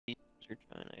you're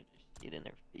trying to just get in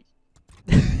their face.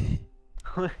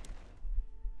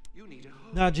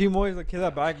 Nah, G-Moy's the kid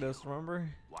that bagged us, remember?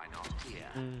 Why not?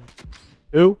 Yeah.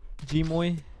 Who?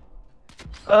 G-Moy.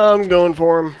 I'm going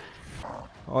for him.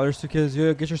 Oh, there's 2 kids.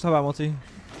 You get your stuff out, Multi.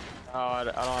 Oh, I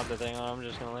don't have the thing on. I'm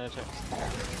just gonna land check.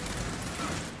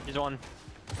 He's one.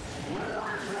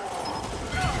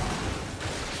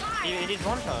 He needs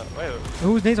one shot. Wait.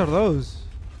 Whose names are those?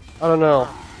 I don't know.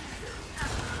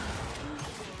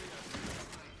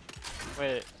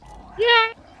 Wait.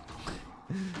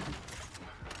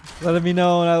 Let it be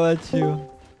known, I let you.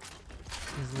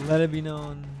 Just let it be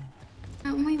known.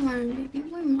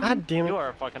 God damn You it. are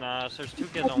a fucking ass. There's 2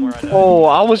 kids on where I died. Oh,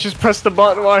 I almost just pressed the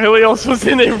button while Helios was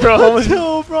in it, bro. I almost,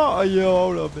 Yo, bro. Yo, I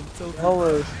would have been so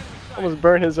almost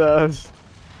burned his ass.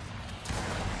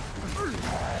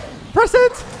 Press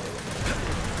it!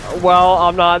 Well,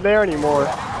 I'm not there anymore.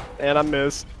 And I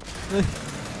missed.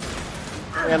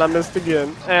 And I missed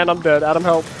again. And I'm dead. Adam,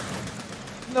 help.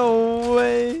 No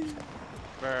way.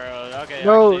 Bro, okay,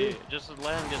 No. actually, just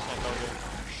let him get sent over.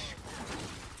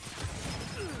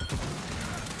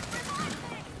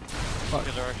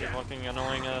 Because they're actually fucking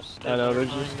annoying us. I know, they're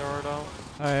just...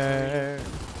 Alright.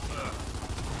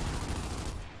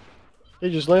 He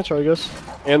just Lancer, I guess.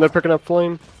 And they're picking up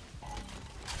flame.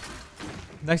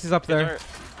 Next is up there.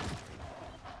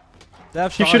 They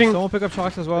have Keep shocks. shooting. Someone pick up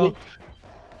shocks as well.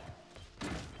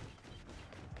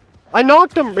 I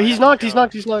knocked him. He's knocked. He's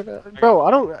knocked. He's knocked. Bro,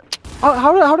 I don't.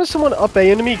 How does someone up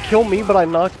A into me kill me, but I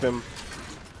knocked him?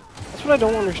 That's what I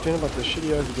don't understand about this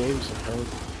shitty ass game sometimes.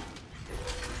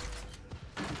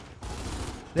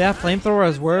 They have flamethrower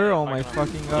as well. Oh my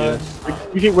fucking god. Yeah.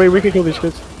 We can wait. We can kill these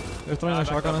kids. They're throwing a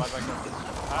shock on us.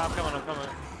 I'm coming.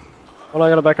 Oh, I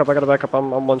gotta back up. I gotta back up.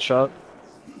 I'm one shot.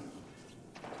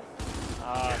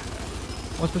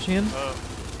 One's pushing in.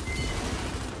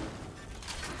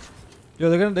 Yo,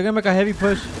 they're gonna make a heavy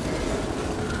push.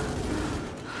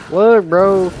 Look,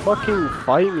 bro. Fucking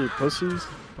fight me, pussies.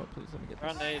 Oh, please let me get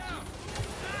this. Grenades.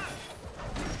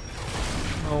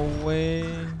 No way.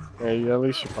 Yeah, at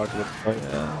least you're fucking with the fight.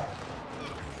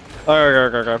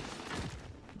 Yeah. Okay.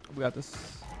 We got this.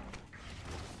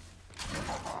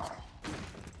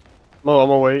 I'm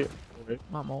gonna wait.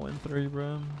 I'm all in 3,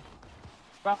 bro.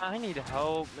 Bro, I need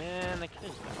help, man. The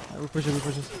kid's Right, we push it.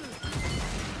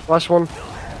 Last one.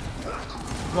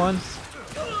 One.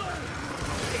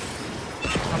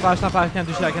 Not flash. Can't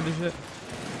do shit.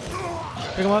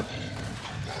 Pick him up.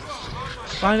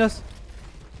 Behind us.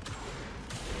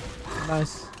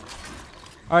 Nice.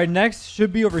 Alright, next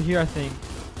should be over here, I think.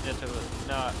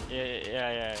 No,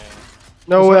 yeah.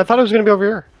 No, I thought it was gonna be over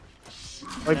here.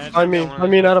 Like, Yeah, I mean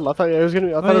and Adam. I thought it was gonna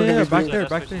be. I thought it was gonna be back you. there,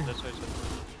 back there.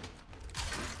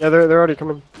 Yeah, they're already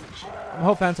coming. I'm gonna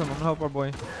help Phantom. I'm gonna help our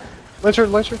boy. Lancer.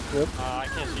 Yep. I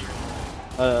can't see you.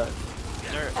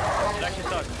 It's actually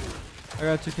stuck. I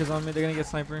got 2 kids on me. They're gonna get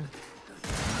sniper.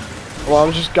 Well,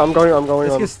 I'm going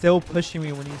This on. kid's still pushing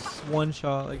me when he's one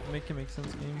shot. Like, make it make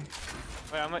sense, game.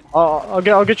 Wait, I might. I'll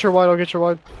get your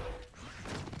wide.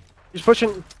 He's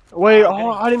pushing. Wait. Oh,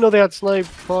 I didn't know they had snipe.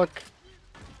 Fuck.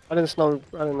 I didn't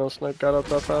know snipe got up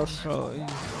that fast. Bro,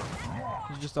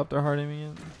 he's just up there hard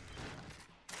aiming it.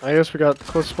 I guess we got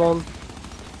close spawn.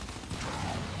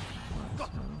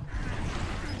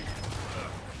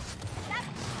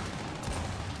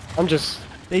 I'm just.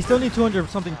 They still need 200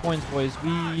 something points, boys.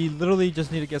 We literally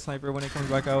just need to get sniper when it comes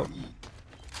back out.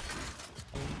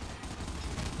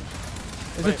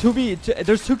 It's a 2v.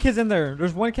 There's 2 kids in there.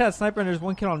 There's 1 kid at sniper and there's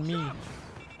 1 kid on me.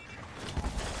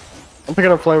 I'm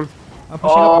picking up flame. I'm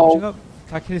pushing up.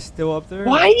 That kid is still up there.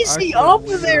 Why is he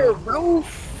Actually, up there, bro?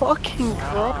 Fucking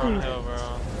Christ. No,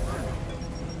 bro.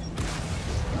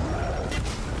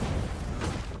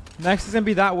 Next is gonna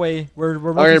be that way. We're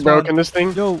Okay, bro. Can this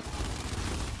thing? Yo.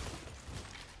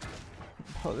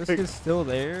 Oh, this kid's still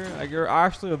there. Like, you're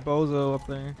actually a bozo up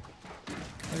there.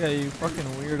 Look at you, fucking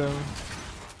weirdo.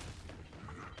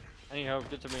 I need help.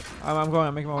 Get to me. I'm going.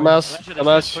 I'm making my way. Nice job.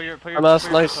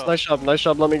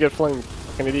 Let me get flame.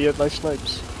 Fucking idiot. Nice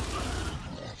snipes.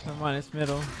 Come on, it's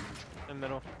middle. In the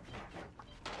middle.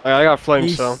 I got flame,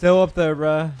 He's so. still up there,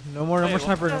 bruh. No more Wait,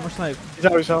 sniper. what? No more snipe. He's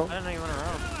out. I didn't know you went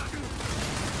around.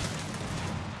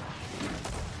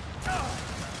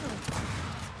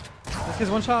 This kid's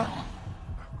one shot.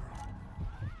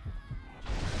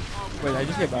 Wait, I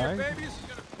just get back?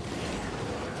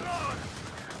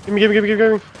 Give me.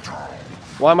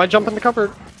 Why am I jumping the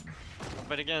cupboard?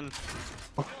 But again.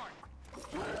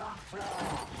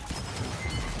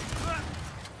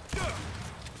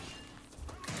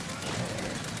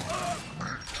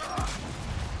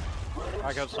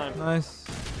 I got time. Nice.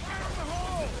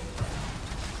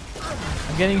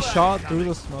 I'm getting shot through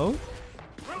the smoke.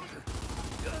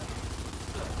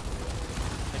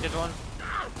 I did one.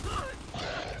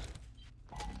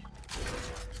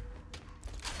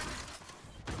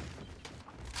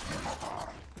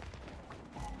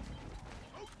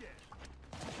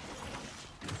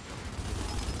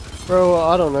 Bro,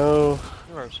 I don't know.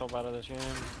 You are so bad at this game.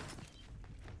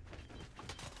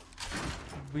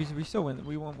 We still win.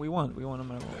 We won no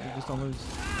matter what. We just don't lose.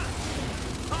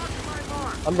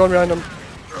 I'm going behind him.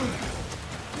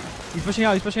 He's pushing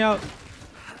out. He's pushing out.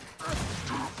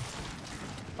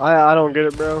 I don't get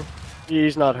it, bro.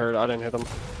 He's not hurt. I didn't hit him.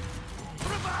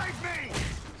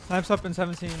 Snipes up in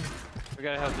 17. We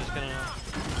gotta help this guy now.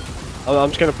 I'm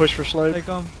just gonna push for snipe. Take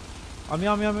him. On me.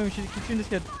 We should keep shooting this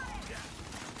kid.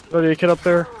 Oh, the kid up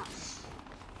there.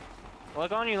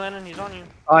 Look on you, Lennon. He's on you.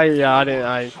 Yeah, I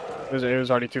didn't. It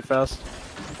was already too fast.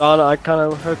 Donna, I kind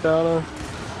of hurt Donna.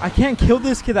 I can't kill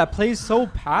this kid that plays so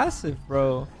passive,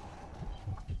 bro.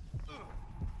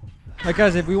 Like,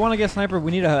 guys, if we want to get sniper,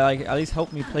 we need to like at least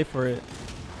help me play for it.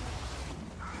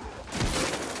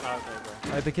 Okay,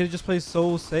 bro. Like, the kid just plays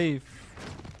so safe.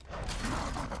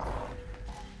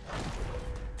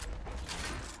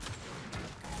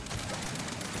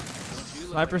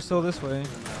 Sniper's still this way.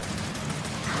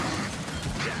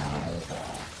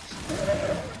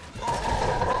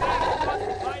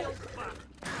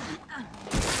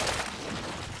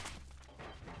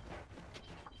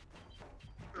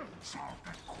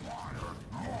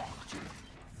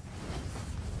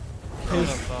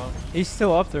 He's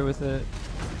still up there with it.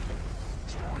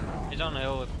 He's on the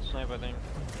hill with the snipe, I think.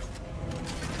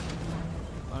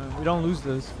 We don't lose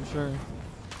this for sure.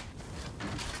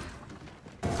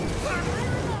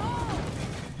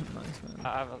 Nice,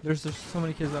 man. There's so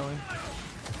many kids that way.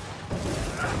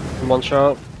 One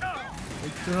shot.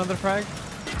 Do another frag.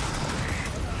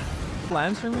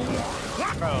 Plans for me?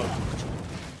 Bro.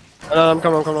 I'm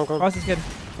coming. Cross this kid.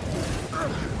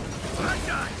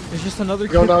 There's just another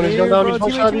kid. He's going down.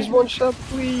 Bro. He's one shot,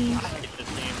 please. I hate this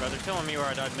game, bro. They're killing me where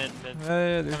I died mid.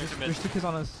 Yeah, there's two kids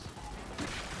on us.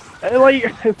 And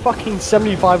like, fucking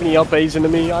 75 and he up A's into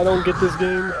me. I don't get this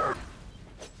game.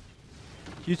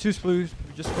 You two sploos,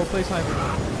 just go play sniper.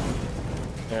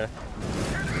 Yeah.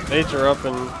 Nades are up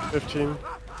in 15.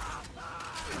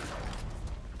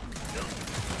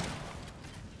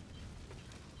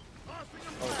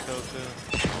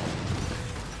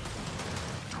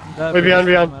 Wait, behind.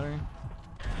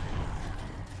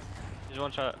 He's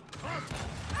one shot.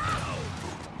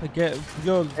 Like, get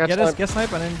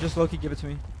snipe and then just low-key give it to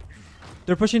me.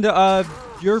 They're pushing the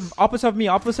you're opposite of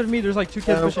me. There's like two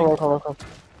kids pushing. Come on.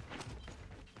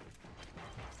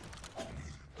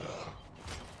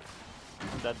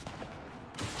 I'm dead.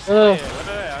 Oh.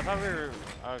 Hey, I thought we were.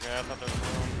 Okay, I thought there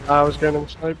was. I was getting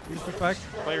sniped.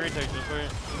 Play retake, just wait.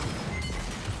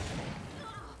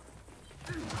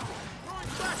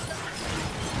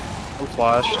 I'm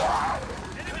flashed.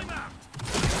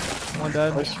 One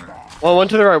dead. Nice. One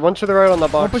to the right on the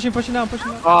box. Pushing down.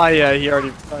 Ah, yeah, he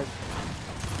already died.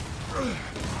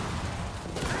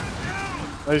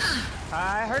 Nice.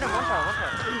 I heard him. One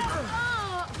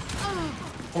shot.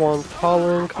 Come on,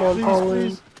 Colin.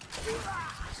 Please.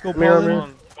 Let's go, Mirror.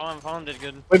 Colin did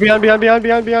good. Wait, behind.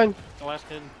 The last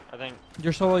kid, I think.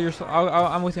 You're solo.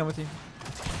 I'm with you.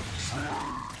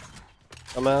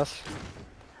 Dumbass.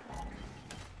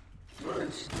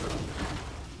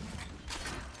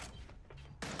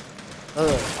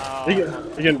 You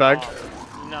getting bagged?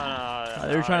 No.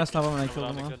 They were trying to stop him and I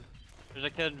killed him off. There's a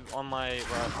kid on my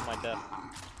death.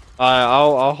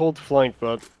 I'll hold flank,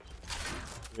 but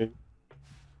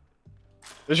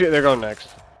they're going next.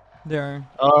 They are.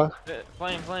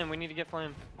 Flame. We need to get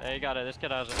flame. Hey, you got it. This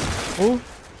kid has it. Who?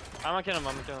 I'm gonna kill him.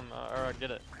 Or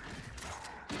get it.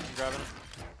 I'm grabbing it.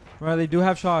 Right, they do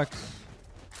have shocks.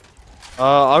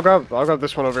 I'll grab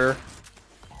this one over here.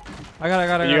 I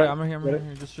got it. I'm right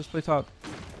here. Just play top.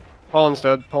 Paul's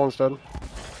dead. I'm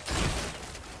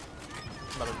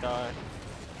about to die.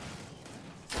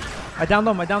 I downed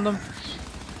them.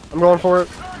 I'm going for it.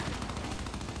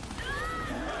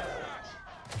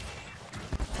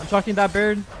 I'm shocking that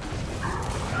bird.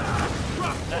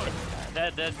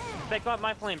 Dead. Pick up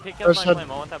my flame. I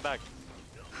want that back.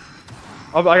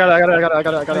 Oh, I got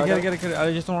it. Get it.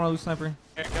 I just don't want to lose sniper.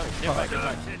 Get back.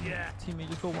 Teammate,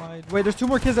 just go wide. Wait, there's two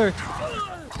more kids there.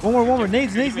 One more.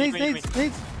 Nades.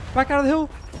 Back out of the hill.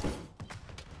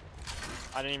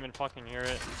 I didn't even fucking hear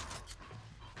it.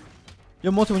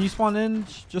 Yo, Multi, when you spawn in,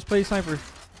 just play sniper.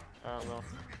 Alright, well.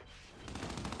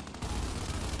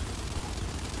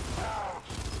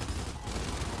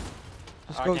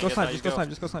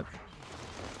 Just go snipe.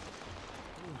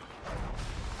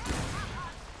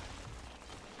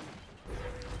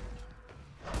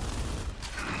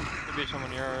 be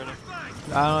someone here already.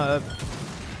 I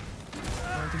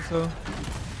don't think so.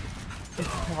 It's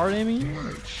hard aiming.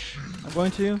 I'm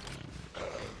going to.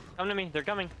 Come to me. They're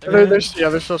coming. They're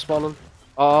still spawning.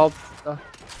 Swap.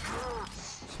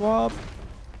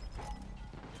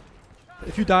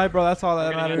 If you die, bro, that's all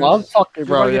that matters. Well, I'm fucking,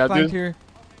 bro. You're Yeah, flanked dude. here.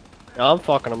 Yeah, I'm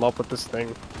fucking him up with this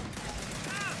thing.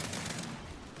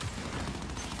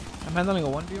 I'm handling a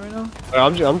 1v right now.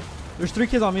 There's 3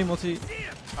 kids on me, multi.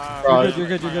 You're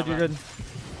good.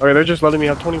 Okay, they're just letting me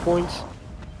have 20 points.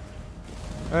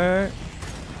 Alright.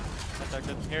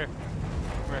 Protected. Here.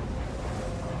 Come here.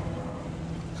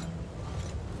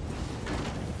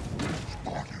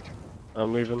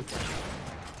 I'm leaving.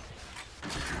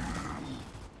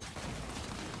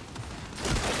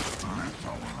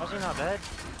 How's he not dead?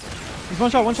 He's one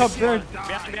shot, third.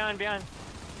 Behind.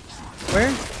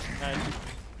 Where? Nice.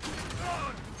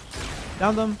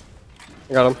 Down them.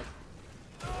 I got him.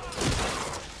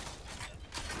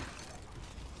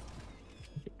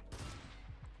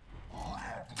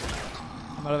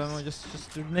 I'm out of ammo.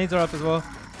 Just the nades are up as well.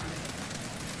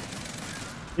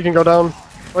 You can go down.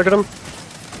 Look at him.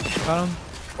 Got him.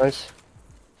 Nice.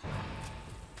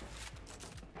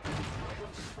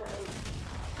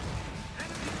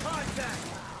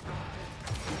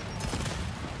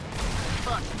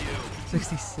 Fuck you.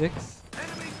 66.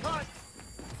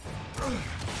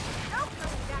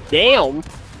 Damn.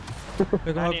 Pick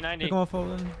him up. 90. Pick him up.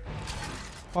 Follow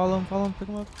him. Pick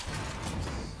him up.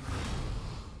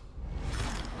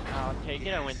 I'll take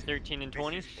it. I went 13 and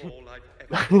 20. For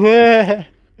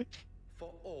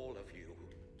all of you.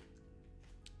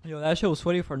 Yo, that shit was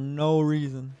sweaty for no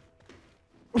reason.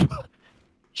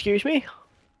 Excuse me?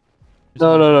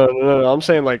 No. I'm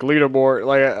saying like leaderboard,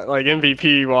 like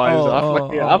MVP wise.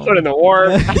 I put in the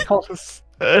work.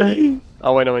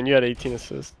 Oh wait, no, man, you had 18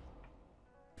 assists.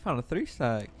 Found a 3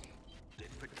 stack.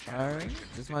 Alright,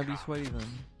 this might be sweaty then.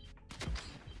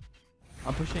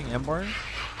 I'm pushing M-bar.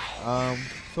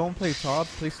 Someone play top,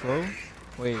 play slow.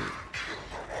 Wait,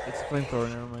 it's flamethrower,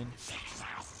 never mind.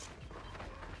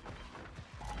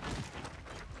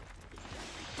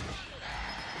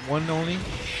 One only.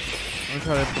 I'm gonna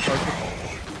try to start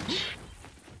it.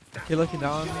 Okay, looking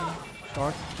down on me.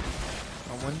 Shock.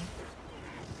 On one.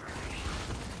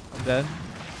 I'm dead.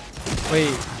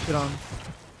 Wait, shit on.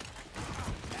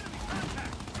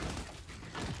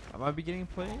 I might be getting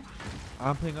played.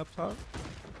 I'm playing up top.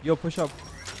 Yo, push up.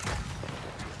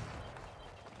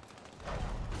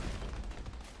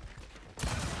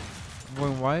 I'm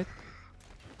going wide.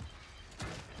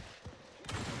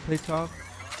 Play top.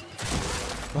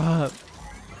 Fuck.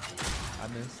 I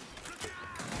missed.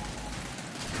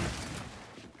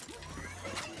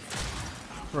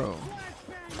 Bro.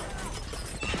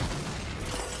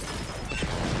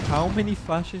 How many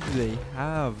flashes do they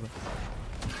have?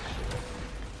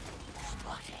 I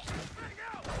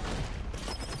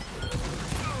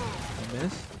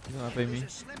missed? He's not by me.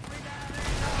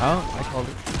 Oh, I called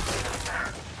it.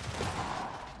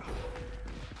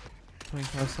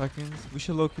 25 seconds. We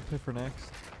should low-key play for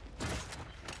next.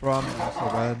 Bro, I'm doing so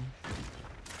bad.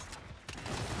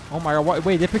 Oh my god,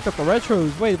 wait, they picked up the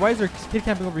retros. Wait, why is there kid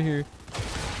camping over here?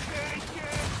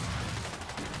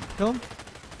 Kill him?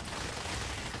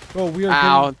 Bro, we are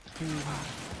Ow.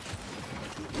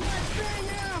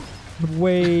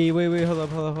 Wait,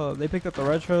 hold up. They picked up the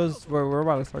retros. We're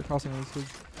about to start crossing these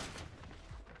kids.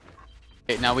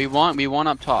 Okay, now we want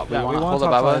up top. Yeah, we want hold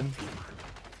top up, Baba. side.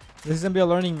 This is gonna be a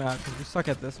learning map because we suck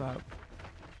at this map.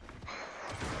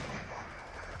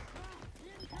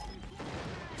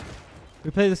 We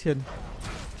play this kid.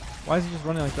 Why is he just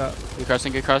running like that? Good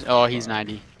crossing. Oh, he's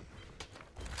 90.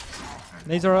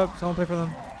 Nades are up. Someone play for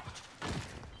them.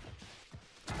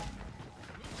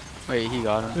 Wait, he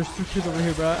got him. There's 2 kids over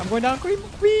here, bro. I'm going down. Wait.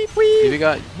 We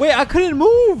got. Wait, I couldn't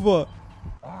move.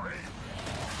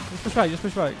 Just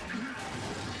push back.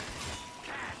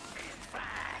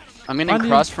 I'm getting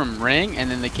cross from ring,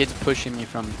 and then the kid's pushing me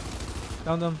from.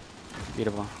 Down them.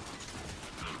 Beautiful.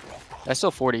 That's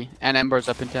still 40, and Ember's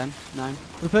up in 10, 9.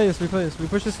 We play this. We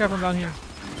push this guy from down here.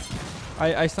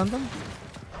 I stunned them.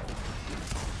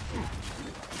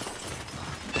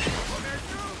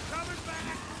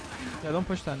 Yeah, don't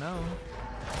push that now.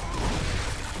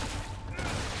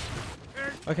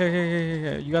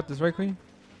 Okay. You got this, right, Queen?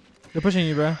 They're pushing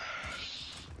you, bro.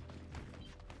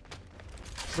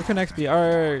 Look at next B.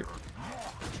 Alright.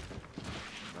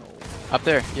 Up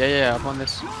there. Yeah, up on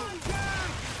this.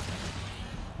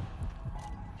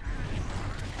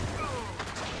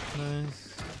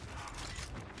 Nice.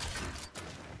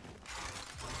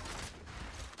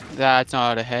 That's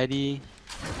not a heady.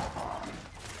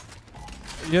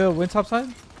 Yo, win top side?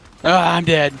 Ah, I'm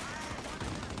dead.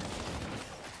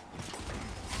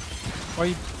 Why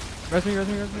you? Res me.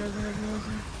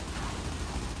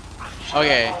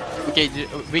 Okay. Okay.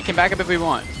 We can back up if we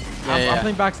want. Yeah, I'm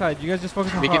playing backside. You guys just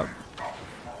focus on top.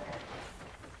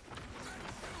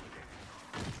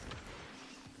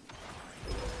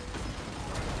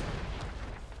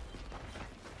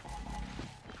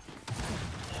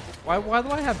 Why do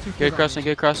I have 2 kills? Good crossing.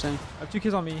 Good crossing. I have 2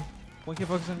 kills on me. 1 kill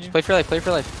focus on you. Just play for life. Play for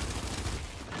life.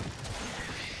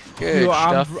 Good Dude,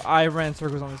 stuff. I ran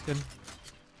circles on this kid.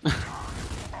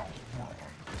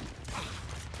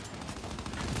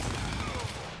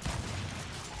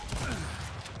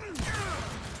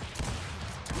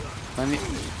 Let me.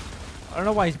 I don't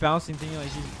know why he's bouncing, thinking like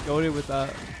he's goaded with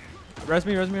that. Res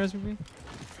me. Come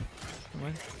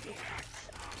on.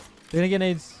 They're gonna get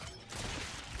nades.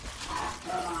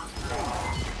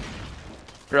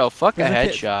 Bro, fuck There's a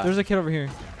kid- headshot. There's a kid over here.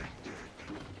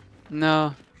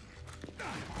 No.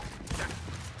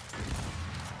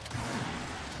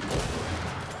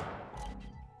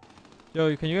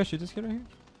 Yo, can you guys shoot this kid right here?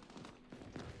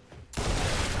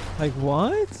 Like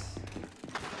what?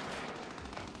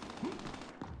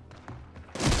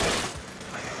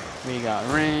 We got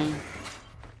ring.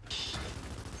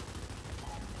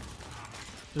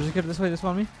 There's a kid this way. This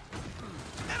one me.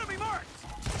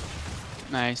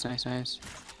 Nice. ¿Te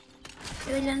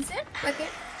doy lancer? ¿Para qué?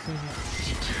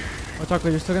 Oh,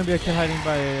 Chocolate, there's still gonna be a kid hiding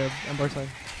by Embar side.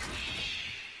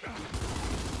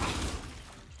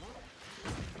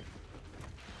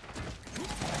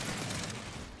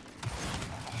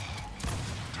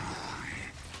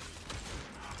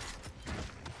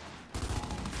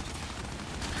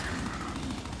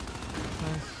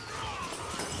 Nice.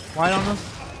 Wide on us.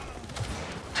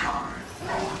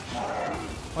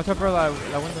 Watch out for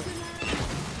that window.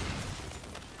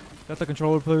 Got the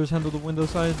controller players handle the window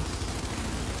side.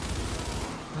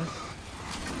 Nice.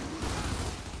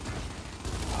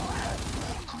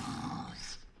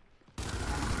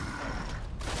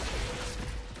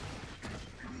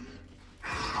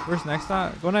 Where's next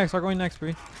at? Go next. Start going next,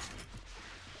 Bree.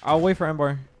 I'll wait for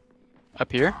Embar.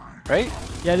 Up here, right?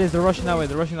 Yeah, it is. They're rushing that way.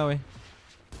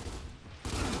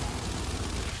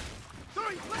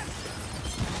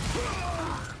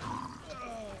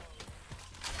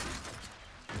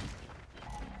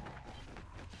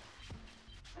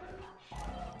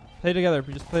 Play together.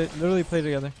 We just literally play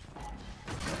together.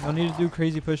 No need to do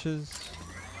crazy pushes.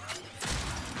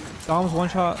 Dom's one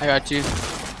shot. I got you.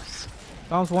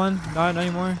 Dom's one. Not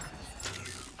anymore.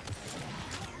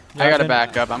 I gotta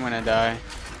back up. I'm gonna die.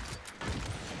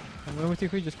 I'm going with you,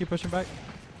 Queen. Just keep pushing back.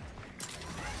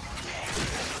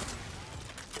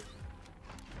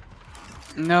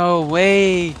 No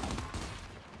way.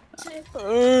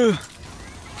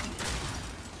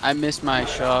 I missed my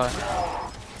shot.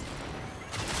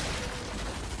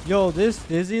 Yo, this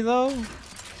Dizzy though.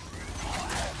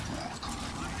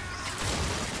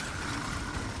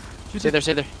 Stay there.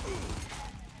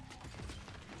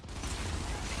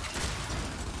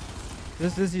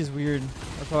 This Dizzy is weird.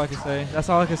 That's all I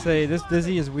can say. This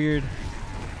Dizzy is weird.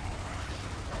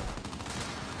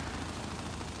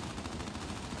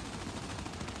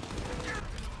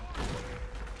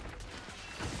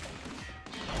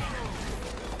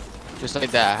 Just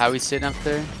like that. How he's sitting up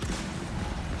there.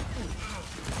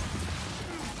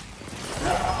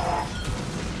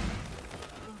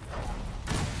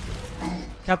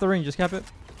 Cap the ring. Just cap it.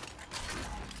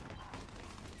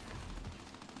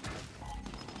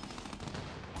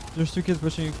 There's 2 kids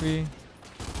pushing you, Kree.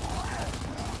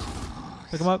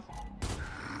 Pick them up.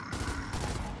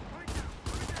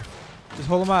 Just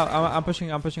hold them out. I'm pushing.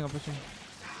 Get on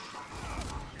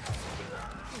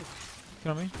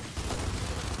me.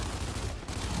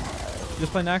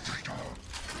 Just play next.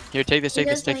 Here, take this.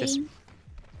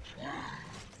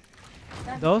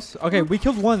 Those? Okay, we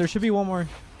killed one. There should be one more.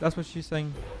 That's what she's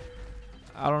saying.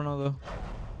 I don't know though.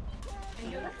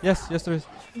 Yes, there is.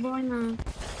 Bueno.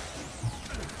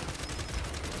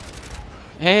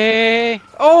 Hey!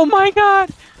 Oh my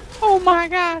god!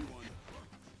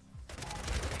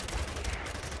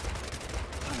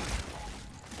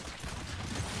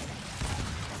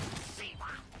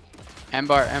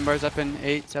 Embar's up in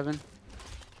 8, 7.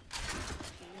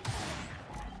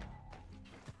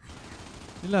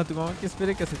 Dile a tu mamá que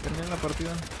espere que se termine la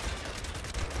partida.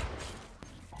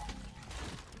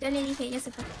 Ya le dije, ya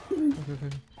se fue. Okay.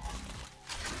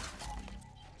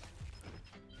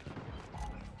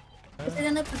 Estoy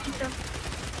dando poquito.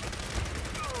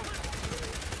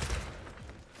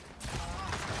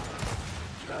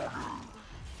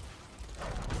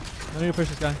 I need to push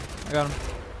this guy. I got him.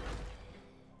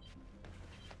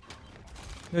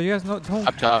 Yo, you guys don't.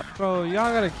 Up top. Bro,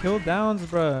 y'all gotta kill downs,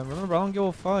 bro. Remember, I don't give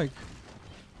a fuck.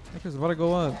 Niggas about to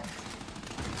go up.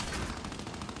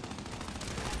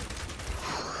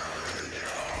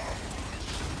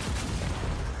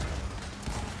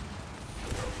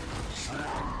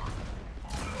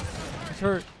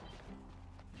 hurt.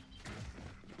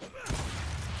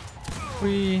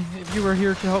 If you were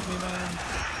here to help me, man.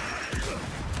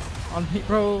 On me,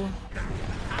 bro.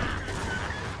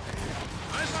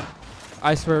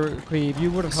 I swear, Quee, if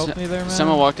you would have helped me there, man.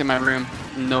 Someone walked in my room.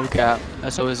 No cap.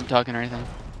 That's why I wasn't talking or anything.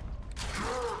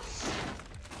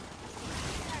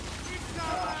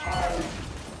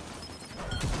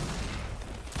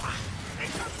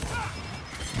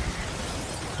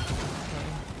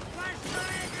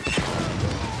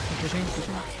 Pushing.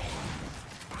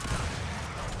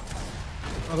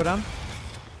 I'll go down.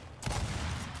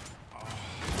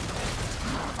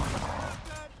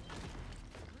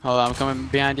 Hold on, I'm coming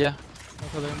behind you. I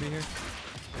thought they're gonna be here.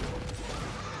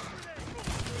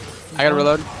 I gotta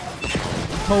reload.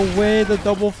 No way, the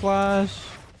double flash.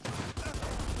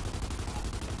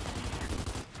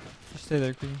 Just stay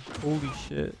there, Queen. Holy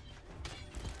shit.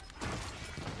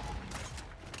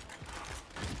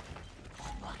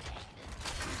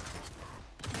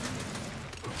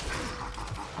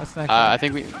 That's not I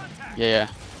think we. Yeah.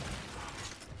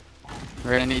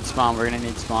 We're gonna need spawn. We're gonna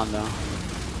need spawn though.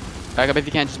 Back up if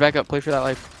you can. Just back up. Play for that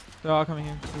life. They're all coming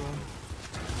here.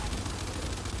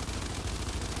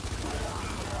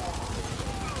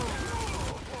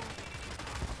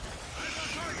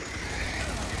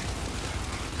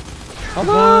 Come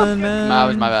on, man. That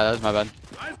was my bad. That was my bad.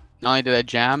 Not only did I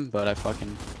jam, but I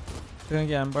fucking. They're gonna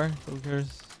get Ember. Who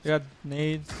cares? They got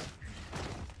nades.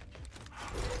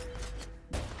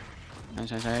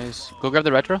 Nice. Go grab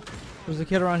the retro. There's a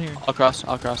kid around here. I'll cross.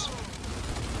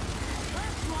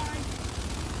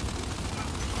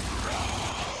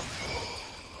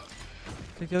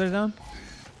 Take the other down.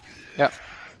 Yep.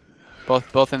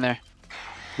 Both in there.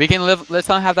 We can live. Let's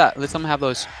not have that. Let's not have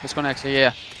those. Let's go next.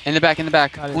 Yeah. In the back.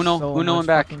 Uno in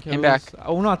back. In back.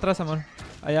 Uno atrás, amor.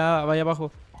 Allá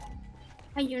abajo.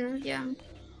 Hay uno, ya.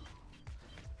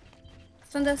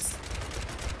 Son dos.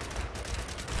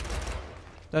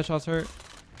 That shot's hurt.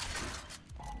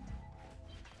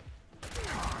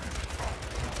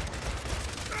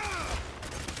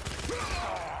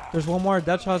 There's one more.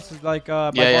 That shot's like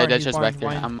by Yeah, barn. that's He's just barn, back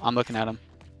there. he's barn. I'm looking at him.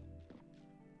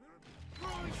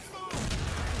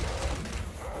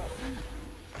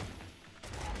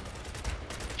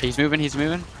 He's moving.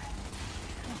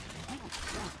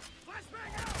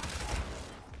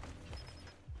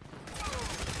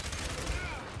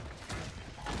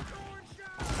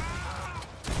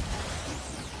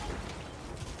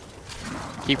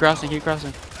 Keep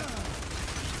crossing.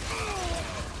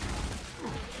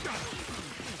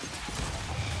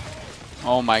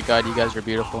 Oh my god, you guys are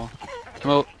beautiful.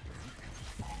 Come out.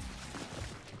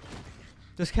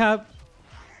 This cap.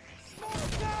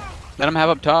 Let him have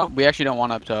up top. We actually don't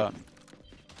want up top.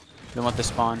 We don't want the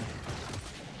spawn.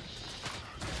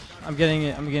 I'm getting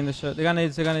it. I'm getting the shot. They got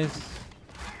nades.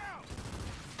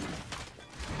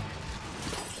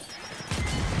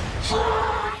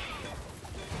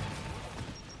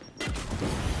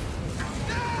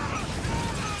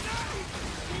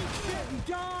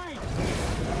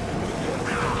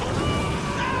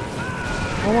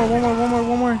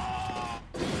 One more.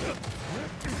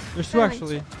 There's two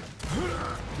actually.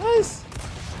 Nice.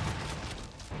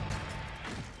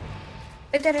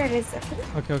 Vete a regresar.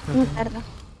 Okay. No tarda.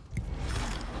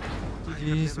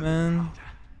 GG's, man.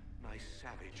 My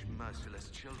savage, merciless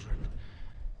children.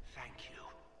 Thank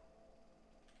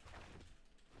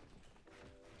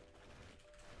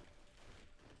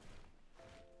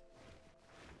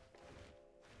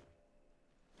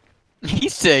you. He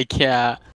said cat.